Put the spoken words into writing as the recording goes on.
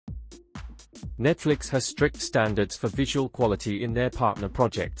Netflix has strict standards for visual quality in their partner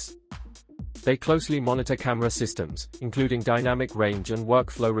projects. They closely monitor camera systems, including dynamic range and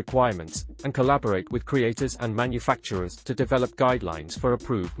workflow requirements, and collaborate with creators and manufacturers to develop guidelines for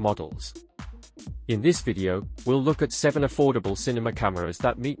approved models. In this video, we'll look at 7 affordable cinema cameras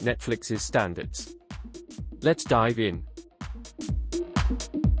that meet Netflix's standards. Let's dive in.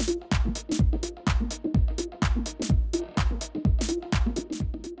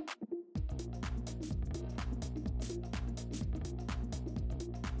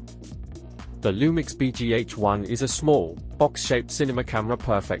 The Lumix BGH1 is a small, box-shaped cinema camera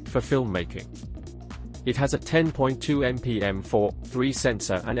perfect for filmmaking. It has a 10.2 MP f4.3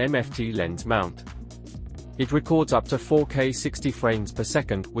 sensor and MFT lens mount. It records up to 4K 60 frames per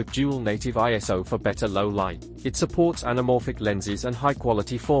second with dual native ISO for better low light. It supports anamorphic lenses and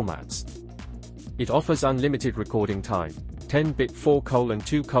high-quality formats. It offers unlimited recording time, 10-bit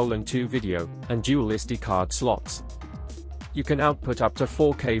 4:2:2 video, and dual SD card slots. You can output up to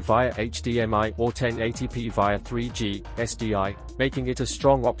 4K via HDMI or 1080p via 3G SDI, making it a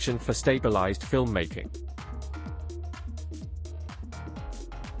strong option for stabilized filmmaking.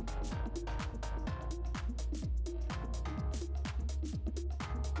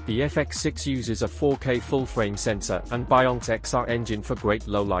 The FX6 uses a 4K full-frame sensor and Bionx XR engine for great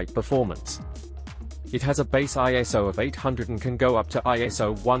low-light performance. It has a base ISO of 800 and can go up to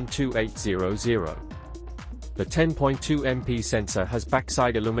ISO 12800. The 10.2 MP sensor has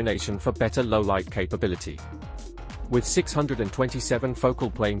backside illumination for better low-light capability. With 627 focal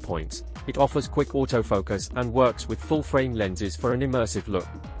plane points, it offers quick autofocus and works with full-frame lenses for an immersive look.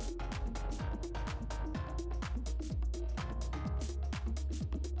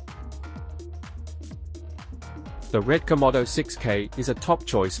 The red Komodo 6K is a top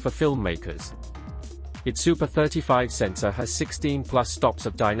choice for filmmakers. Its Super 35 sensor has 16+ stops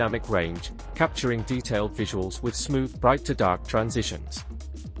of dynamic range, capturing detailed visuals with smooth bright-to-dark transitions.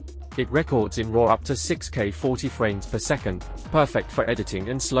 It records in RAW up to 6K 40 frames per second, perfect for editing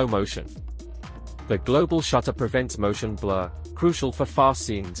and slow motion. The global shutter prevents motion blur, crucial for fast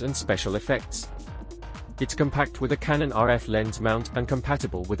scenes and special effects. It's compact with a Canon RF lens mount and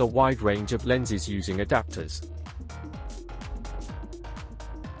compatible with a wide range of lenses using adapters.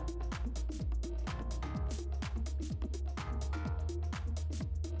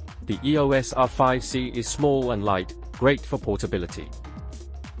 The EOS R5C is small and light, great for portability.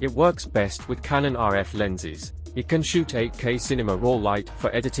 It works best with Canon RF lenses. It can shoot 8K cinema raw light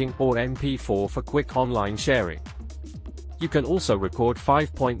for editing or MP4 for quick online sharing. You can also record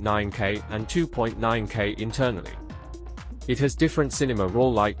 5.9K and 2.9K internally. It has different cinema raw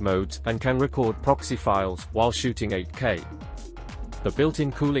light modes and can record proxy files while shooting 8K. The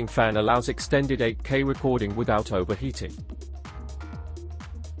built-in cooling fan allows extended 8K recording without overheating.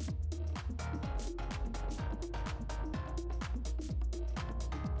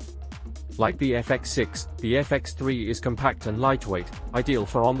 Like the FX6, the FX3 is compact and lightweight, ideal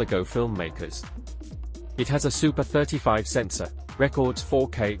for on-the-go filmmakers. It has a Super 35 sensor, records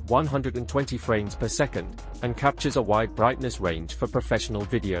 4K 120 frames per second, and captures a wide brightness range for professional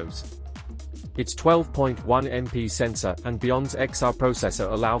videos. Its 12.1 MP sensor and Bionx XR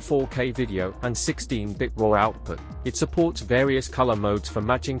processor allow 4K video and 16-bit RAW output. It supports various color modes for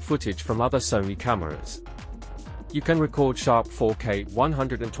matching footage from other Sony cameras. You can record sharp 4K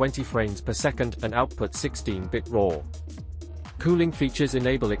 120 frames per second and output 16-bit RAW. Cooling features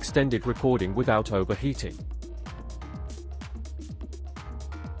enable extended recording without overheating.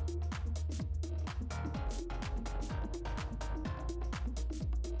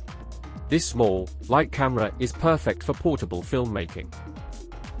 This small, light camera is perfect for portable filmmaking.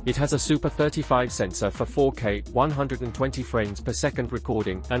 It has a Super 35 sensor for 4K 120 frames per second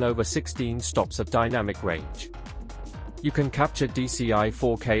recording and over 16 stops of dynamic range. You can capture DCI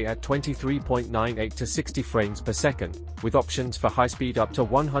 4K at 23.98 to 60 frames per second, with options for high speed up to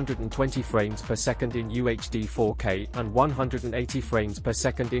 120 frames per second in UHD 4K and 180 frames per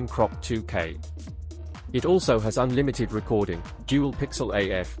second in cropped 2K. It also has unlimited recording, dual pixel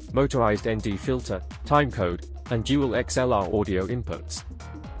AF, motorized ND filter, timecode, and dual XLR audio inputs.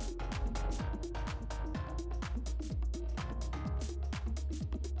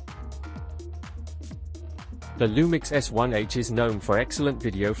 The Lumix S1H is known for excellent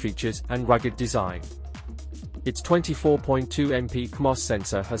video features and rugged design. Its 24.2 MP CMOS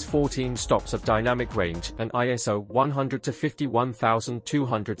sensor has 14 stops of dynamic range and ISO 100 to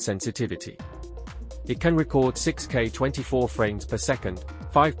 51200 sensitivity. It can record 6K 24 frames per second,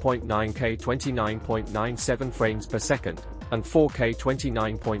 5.9K 29.97 frames per second, and 4K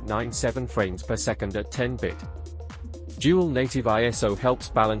 29.97 frames per second at 10-bit. Dual native ISO helps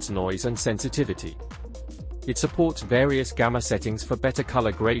balance noise and sensitivity. It supports various gamma settings for better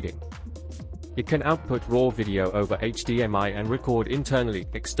color grading. It can output RAW video over HDMI and record internally,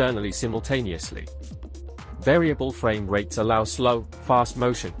 externally simultaneously. Variable frame rates allow slow, fast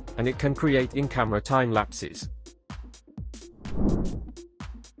motion, and it can create in-camera time lapses.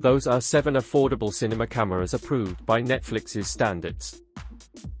 Those are 7 affordable cinema cameras approved by Netflix's standards.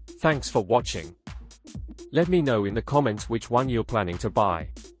 Thanks for watching. Let me know in the comments which one you're planning to buy.